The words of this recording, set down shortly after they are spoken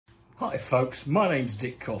Hi folks, my name's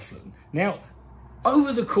Dick Coughlin. Now,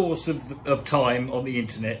 over the course of time on the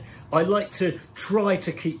internet, I like to try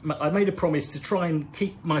to keep, I made a promise to try and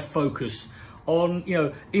keep my focus on,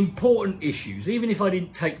 important issues. Even if I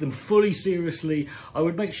didn't take them fully seriously, I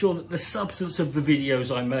would make sure that the substance of the videos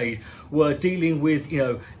I made were dealing with,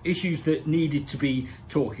 issues that needed to be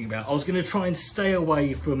talking about. I was going to try and stay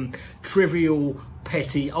away from trivial,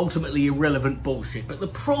 petty, ultimately irrelevant bullshit. But the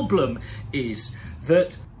problem is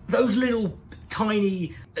that those little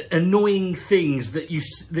tiny annoying things that you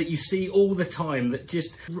see all the time that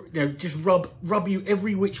just rub you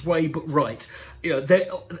every which way but right, they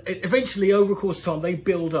eventually over the course of time they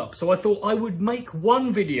build up. So I thought I would make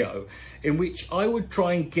one video in which I would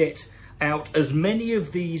try and get out as many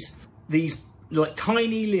of these like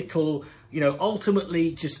tiny little,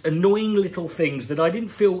 ultimately just annoying little things that I didn't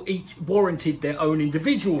feel each warranted their own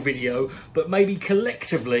individual video, but maybe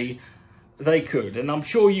collectively they could. And I'm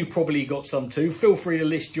sure you've probably got some too. Feel free to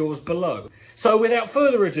list yours below. So without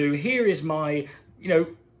further ado, here is my,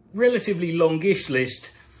 relatively longish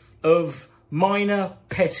list of minor,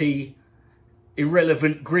 petty,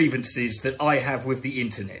 irrelevant grievances that I have with the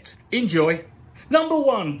internet. Enjoy. Number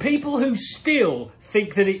one, people who still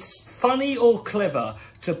think that it's funny or clever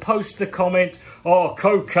to post the comment, "Oh,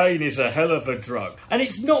 cocaine is a hell of a drug." And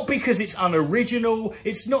it's not because it's unoriginal,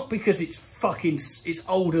 it's not because it's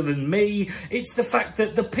older than me, it's the fact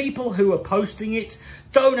that the people who are posting it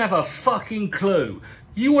don't have a fucking clue.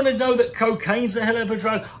 You want to know that cocaine's a hell of a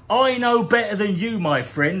drug? I know better than you, my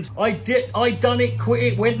friend. I done it, quit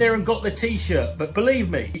it, went there and got the t-shirt. But believe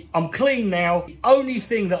me, I'm clean now. The only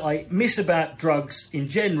thing that I miss about drugs in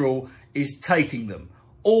general is taking them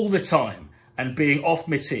all the time and being off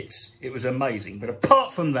my tits. It was amazing. But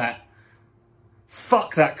apart from that,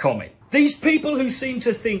 fuck that comment. These people who seem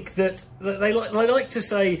to think that they like to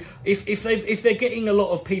say, if they're getting a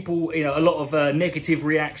lot of people, a lot of negative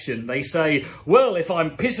reaction, they say, well, if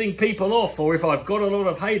I'm pissing people off or if I've got a lot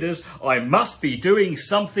of haters, I must be doing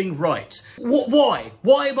something right. Why?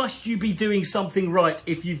 Why must you be doing something right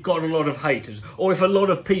if you've got a lot of haters or if a lot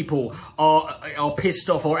of people are pissed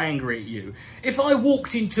off or angry at you? If I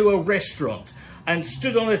walked into a restaurant and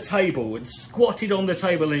stood on a table and squatted on the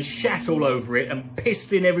table and shat all over it and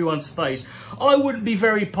pissed in everyone's face, I wouldn't be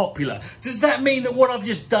very popular. Does that mean that what I've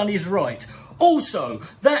just done is right? Also,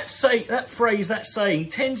 that saying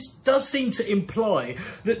does seem to imply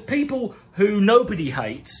that people who nobody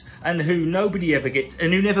hates and who nobody ever gets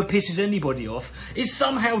and who never pisses anybody off is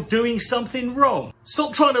somehow doing something wrong.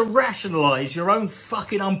 Stop trying to rationalise your own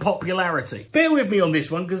fucking unpopularity. Bear with me on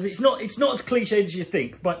this one because it's not as cliched as you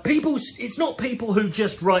think. But it's not people who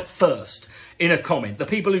just write first in a comment, the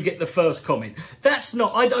people who get the first comment. That's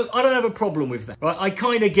not, I don't have a problem with that, right? I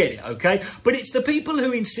kind of get it, okay? But it's the people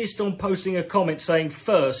who insist on posting a comment saying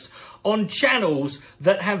first on channels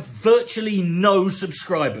that have virtually no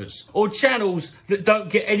subscribers or channels that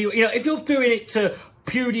don't get any, if you're doing it to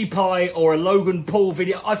PewDiePie or a Logan Paul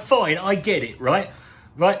video, fine, I get it, right?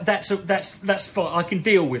 Right, that's fine. I can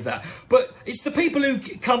deal with that. But it's the people who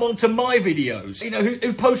come onto my videos,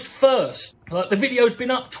 who post first. Like, the video's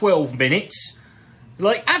been up 12 minutes.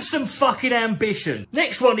 Like, have some fucking ambition.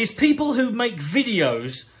 Next one is people who make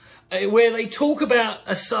videos where they talk about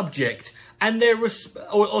a subject and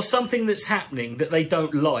or something that's happening that they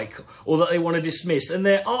don't like or that they want to dismiss. And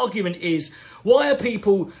their argument is, why are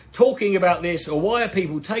people talking about this or why are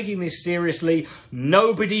people taking this seriously?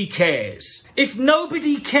 Nobody cares. If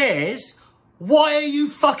nobody cares, why are you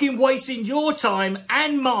fucking wasting your time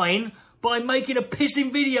and mine by making a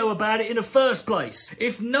pissing video about it in the first place?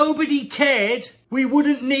 If nobody cared, we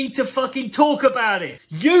wouldn't need to fucking talk about it.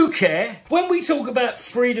 You care. When we talk about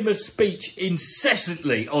freedom of speech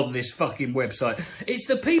incessantly on this fucking website, it's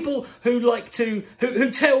the people who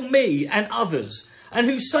who tell me and others and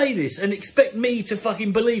who say this and expect me to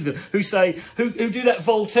fucking believe them, who do that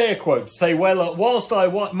Voltaire quote, say, well, whilst I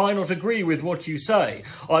might not agree with what you say,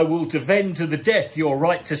 I will defend to the death your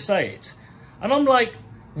right to say it. And I'm like,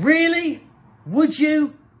 really? Would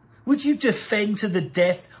you defend to the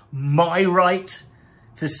death my right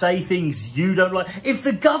to say things you don't like? If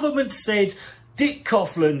the government said Dick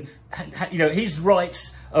Coughlin, his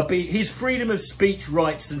rights his freedom of speech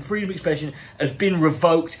rights and freedom of expression has been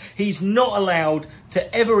revoked, he's not allowed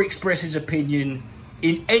to ever express his opinion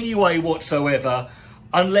in any way whatsoever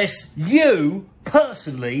unless you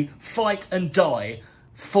personally fight and die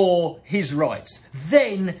for his rights,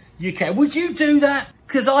 then you can. Would you do that?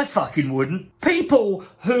 Because I fucking wouldn't. People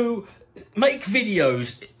who make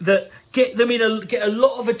videos that get a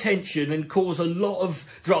lot of attention and cause a lot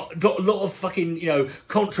of fucking, you know,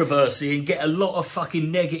 controversy, and get a lot of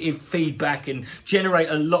fucking negative feedback, and generate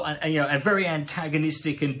a lot, and you know, and very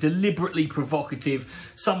antagonistic and deliberately provocative.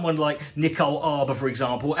 Someone like Nicole Arbour, for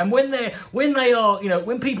example, and when they are, you know,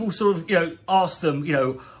 when people sort of, you know, ask them, you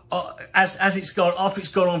know, as it's gone, after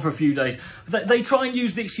it's gone on for a few days, they try and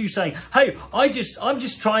use the excuse saying, hey, I'm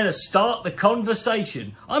just trying to start the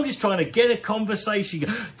conversation. I'm just trying to get a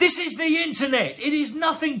conversation. This is the internet. It is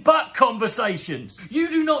nothing but conversations. You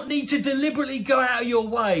do not need to deliberately go out of your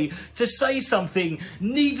way to say something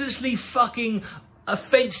needlessly fucking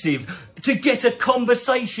offensive to get a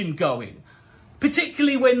conversation going.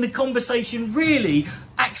 Particularly when the conversation really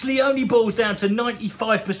actually only boils down to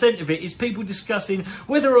 95% of it is people discussing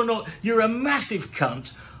whether or not you're a massive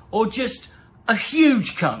cunt or just a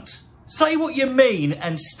huge cunt. Say what you mean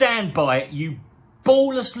and stand by it, you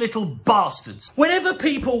ballless little bastards. Whenever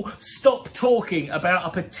people stop talking about a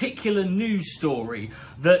particular news story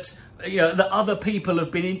that, you know, that other people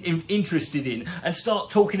have been interested in, and start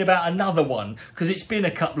talking about another one because it's been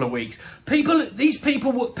a couple of weeks, people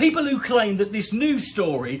who claim that this news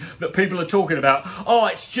story that people are talking about, oh,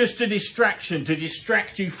 it's just a distraction to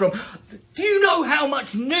distract you from, do you know how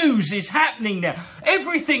much news is happening now?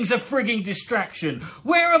 Everything's a frigging distraction.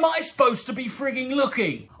 Where am I supposed to be frigging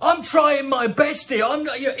looking? I'm trying my best here.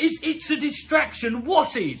 It's a distraction.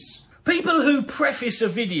 What is? People who preface a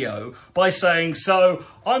video by saying, so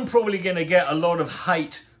I'm probably going to get a lot of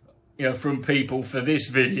hate, you know, from people for this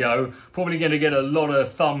video, probably going to get a lot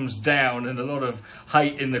of thumbs down and a lot of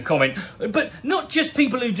hate in the comment. But not just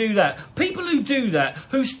people who do that. People who do that,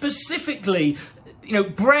 who specifically, you know,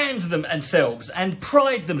 brand themselves and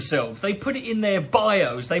pride themselves. They put it in their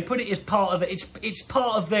bios. They put it as part of it's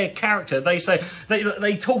part of their character. They say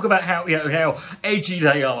they talk about how, you know, how edgy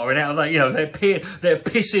they are, and how they, you know, they're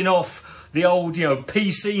pissing off the old, you know,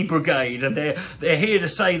 PC brigade, and they're here to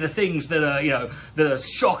say the things that are, you know, that are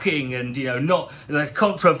shocking and, you know, that are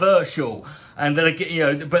controversial. And that are, you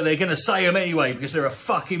know, but they're going to say them anyway because they're a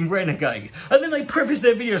fucking renegade. And then they preface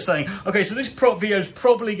their video saying, okay, so this video's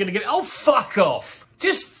probably going to get, oh, fuck off.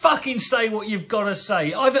 Just fucking say what you've got to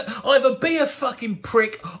say. Either be a fucking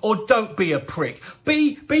prick or don't be a prick.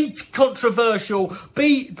 Be controversial,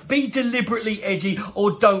 be deliberately edgy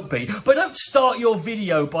or don't be. But don't start your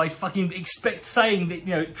video by fucking saying that,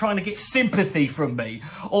 you know, trying to get sympathy from me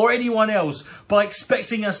or anyone else by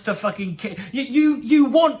expecting us to fucking you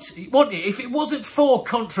want it. If it wasn't for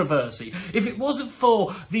controversy, if it wasn't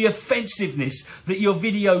for the offensiveness that your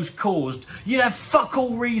videos caused, you'd have fuck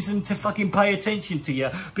all reason to fucking pay attention to you,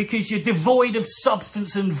 because you're devoid of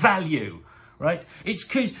substance and value, right? It's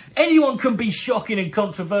because anyone can be shocking and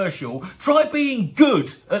controversial. Try being good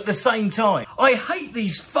at the same time. I hate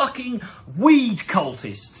these fucking weed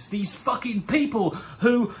cultists, these fucking people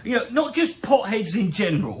who, you know, not just potheads in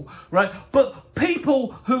general, right, but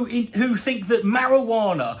people who think that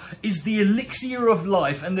marijuana is the elixir of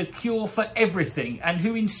life and the cure for everything, and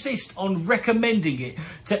who insist on recommending it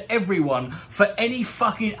to everyone for any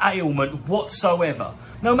fucking ailment whatsoever,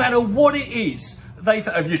 no matter what it is.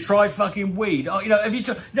 Have you tried fucking weed? Oh, you know, have you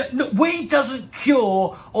tried? No, weed doesn't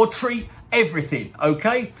cure or treat everything,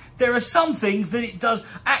 okay? There are some things that it does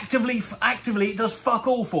actively it does fuck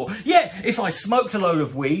all for. Yeah, if I smoked a load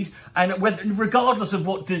of weed, and regardless of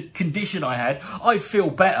what condition I had, I'd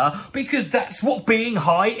feel better, because that's what being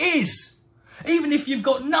high is. Even if you've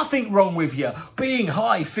got nothing wrong with you, being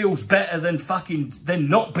high feels better than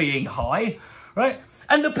not being high, right?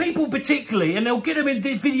 And the people particularly, and they'll get them in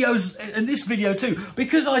the videos, in this video too,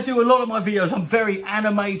 because I do a lot of my videos, I'm very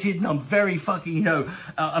animated and I'm very fucking, you know,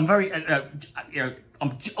 I'm very, you know,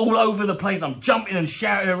 I'm all over the place, I'm jumping and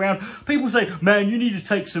shouting around. People say, man, you need to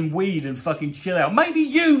take some weed and fucking chill out. Maybe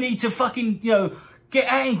you need to fucking, you know,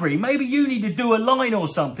 get angry. Maybe you need to do a line or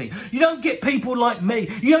something. You don't get people like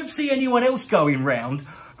me. You don't see anyone else going round,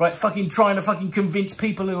 right, fucking trying to fucking convince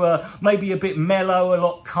people who are maybe a bit mellow, a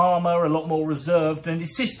lot calmer, a lot more reserved, and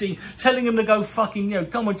insisting, telling them to go fucking, you know,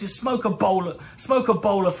 come on, just smoke a bowl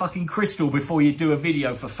of fucking crystal before you do a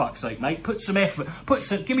video, for fuck's sake, mate. Put some effort,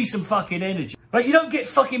 give me some fucking energy. Right, you don't get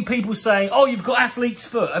fucking people saying, oh, you've got athlete's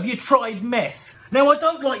foot. Have you tried meth? Now, I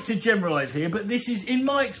don't like to generalise here, but this is, in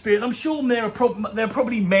my experience, I'm sure there are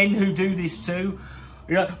probably men who do this too.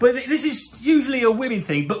 You know, but this is usually a women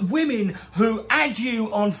thing. But women who add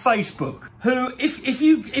you on Facebook, who if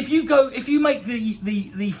you make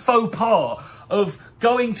the faux pas of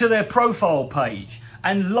going to their profile page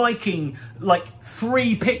and liking like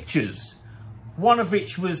 3 pictures, one of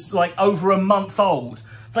which was like over a month old,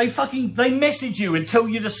 they message you and tell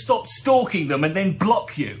you to stop stalking them and then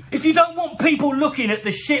block you. If you don't want people looking at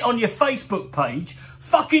the shit on your Facebook page,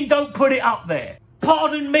 fucking don't put it up there.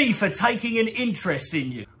 Pardon me for taking an interest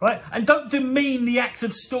in you, right? And don't demean the act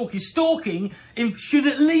of stalking. Stalking should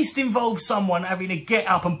at least involve someone having to get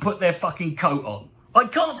up and put their fucking coat on. I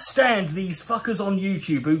can't stand these fuckers on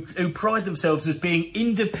YouTube who pride themselves as being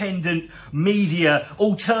independent media,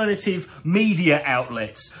 alternative media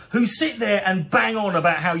outlets, who sit there and bang on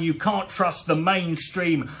about how you can't trust the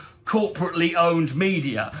mainstream corporately owned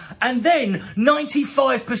media. And then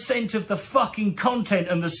 95% of the fucking content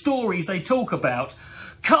and the stories they talk about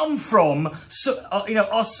come from,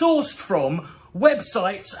 are sourced from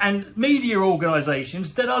websites and media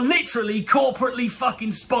organisations that are literally corporately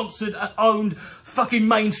fucking sponsored and owned fucking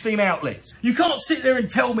mainstream outlets. You can't sit there and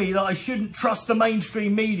tell me that I shouldn't trust the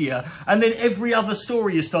mainstream media and then every other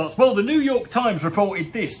story starts, well, the New York Times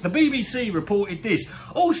reported this, the BBC reported this.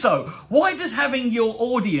 Also, why does having your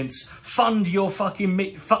audience fund your fucking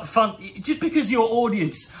just because your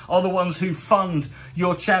audience are the ones who fund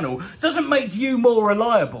your channel doesn't make you more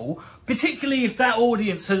reliable, particularly if that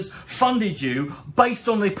audience has funded you based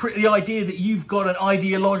on the idea that you've got an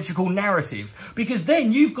ideological narrative. Because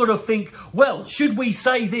then you've got to think, well, should we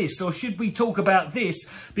say this or should we talk about this?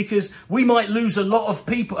 Because we might lose a lot of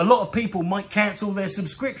people. A lot of people might cancel their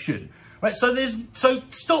subscription. Right? So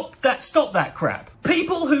stop that crap.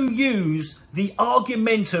 People who use the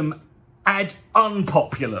argumentum ad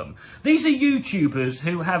unpopulum. These are YouTubers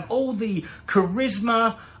who have all the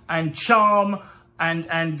charisma and charm and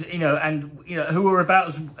who are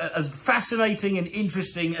about as fascinating and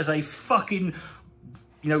interesting as a fucking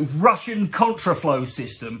Russian contraflow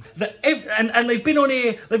system. And they've been on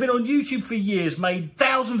YouTube for years, made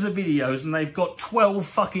thousands of videos, and they've got 12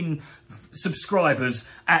 fucking subscribers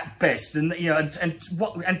at best, and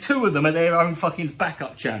and two of them are their own fucking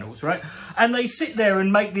backup channels, right? And they sit there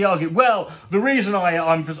and make the argument, well, the reason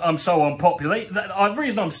I'm so unpopular, the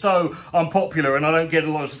reason I'm so unpopular and I don't get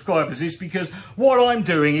a lot of subscribers is because what I'm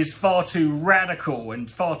doing is far too radical and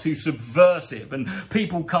far too subversive, and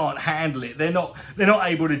people can't handle it. They're not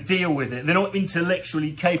able to deal with it. They're not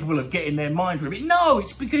intellectually capable of getting their mind around it. No,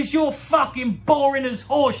 it's because you're fucking boring as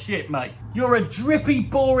horseshit, mate. You're a drippy,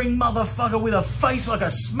 boring motherfucker with a face like a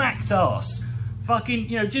smacked ass. Fucking,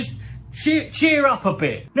 just cheer up a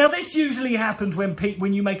bit. Now, this usually happens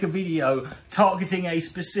when you make a video targeting a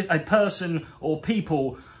person or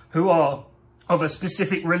people who are of a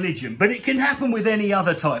specific religion, but it can happen with any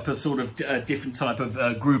other type of different type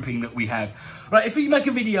of grouping that we have. Right, if you make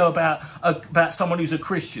a video about someone who's a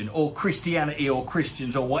Christian or Christianity or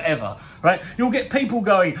Christians or whatever, right, you'll get people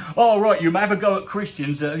going, oh right, you have a go at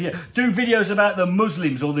Christians, yeah, do videos about the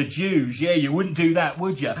Muslims or the Jews, yeah, you wouldn't do that,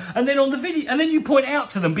 would you? And then on the video, and then you point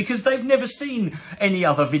out to them because they've never seen any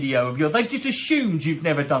other video of yours, they've just assumed you've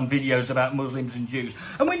never done videos about Muslims and Jews.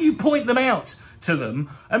 And when you point them out to them,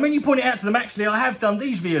 and when you point it out to them, actually, I have done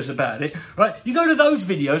these videos about it, right? You go to those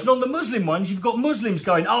videos, and on the Muslim ones, you've got Muslims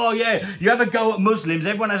going, oh yeah, you have a go at Muslims,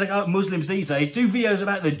 everyone has a go at Muslims these days, do videos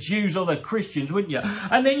about the Jews or the Christians, wouldn't you?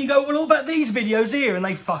 And then you go, well, what about these videos here? And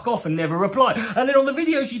they fuck off and never reply. And then on the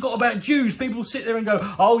videos you got about Jews, people sit there and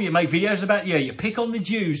go, oh, you make videos about, yeah, you pick on the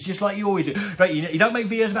Jews, just like you always do, right? You don't make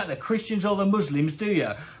videos about the Christians or the Muslims, do you?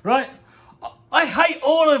 Right? I hate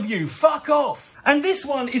all of you, fuck off. And this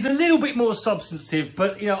one is a little bit more substantive,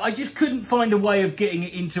 but, I just couldn't find a way of getting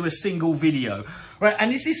it into a single video. Right,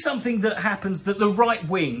 and this is something that happens that the right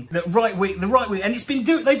wing, and they've been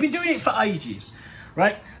doing it for ages,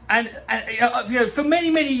 right? And for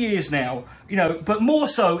many years now, but more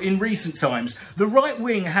so in recent times, the right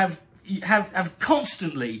wing have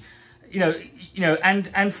constantly,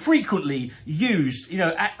 and frequently used,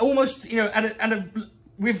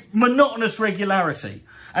 with monotonous regularity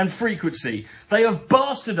and frequency, they have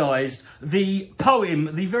bastardized the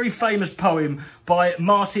very famous poem by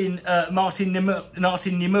Martin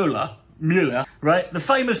Niemöller, right? The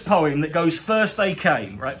famous poem that goes, first they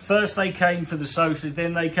came, right? First they came for the socialists,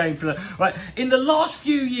 then they came for the, right? In the last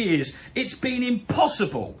few years, it's been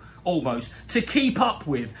impossible, almost, to keep up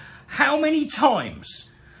with how many times,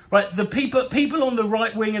 right, the people on the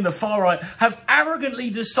right wing and the far right have arrogantly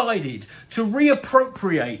decided to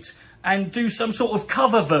reappropriate and do some sort of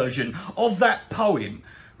cover version of that poem,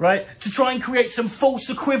 right, to try and create some false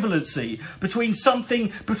equivalency between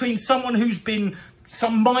someone who's been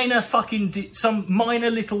some minor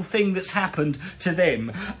little thing that's happened to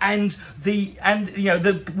them and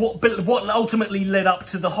what ultimately led up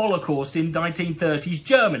to the Holocaust in 1930s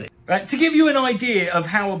Germany. Right, to give you an idea of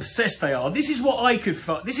how obsessed they are, this is what I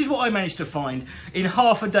managed to find in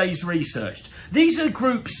half a day's research. These are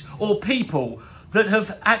groups or people that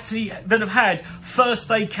have had First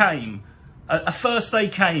They Came. A First They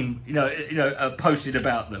Came, posted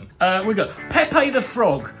about them. We got Pepe the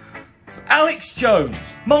Frog, Alex Jones,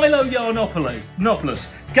 Milo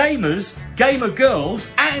Yiannopoulos, gamers, gamer girls,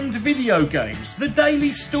 and video games. The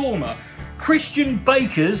Daily Stormer, Christian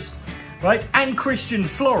bakers, right, and Christian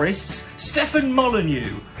florists, Stefan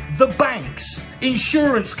Molyneux, the banks,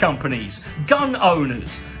 insurance companies, gun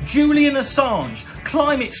owners, Julian Assange,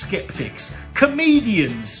 climate skeptics,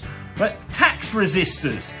 comedians, right, tax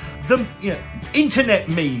resistors, the internet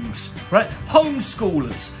memes, right,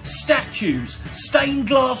 homeschoolers, statues, stained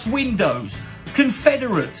glass windows,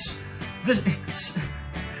 Confederates, the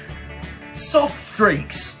soft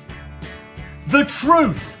drinks, the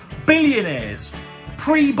truth, billionaires,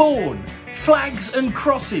 pre-born, flags and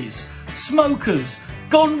crosses, smokers,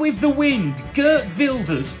 Gone with the Wind, Geert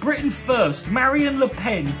Wilders, Britain First, Marion Le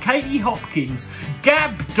Pen, Katie Hopkins,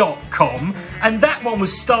 Gab.com, and that one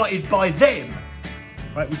was started by them,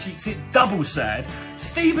 right, which makes it double sad.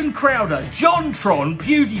 Stephen Crowder, JonTron,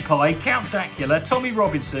 PewDiePie, Count Dacula, Tommy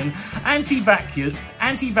Robinson,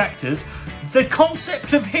 anti-vaxxers, the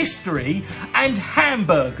concept of history, and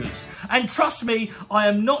hamburgers. And trust me, I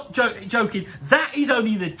am not joking, that is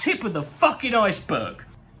only the tip of the fucking iceberg.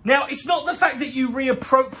 Now, it's not the fact that you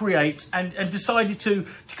reappropriate and decided to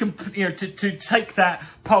take that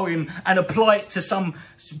poem and apply it to some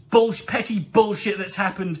petty bullshit that's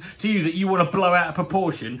happened to you that you want to blow out of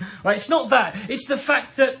proportion. Right? It's not that. It's the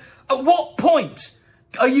fact that at what point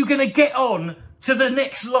are you going to get on to the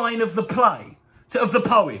next line of the play, of the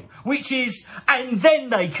poem, which is, and then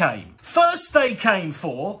they came. First they came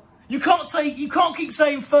for. You can't keep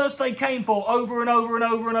saying first they came for over and over and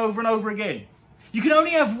over and over and over again. You can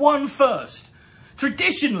only have one first.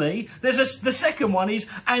 Traditionally, the second one is,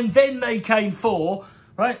 and then they came for,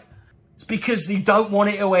 right? It's because you don't want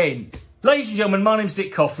it to end. Ladies and gentlemen, my name's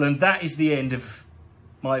Dick Coughlan. That is the end of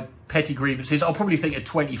my petty grievances. I'll probably think of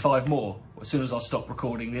 25 more as soon as I stop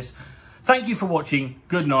recording this. Thank you for watching.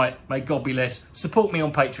 Good night. May God be less. Support me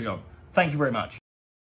on Patreon. Thank you very much.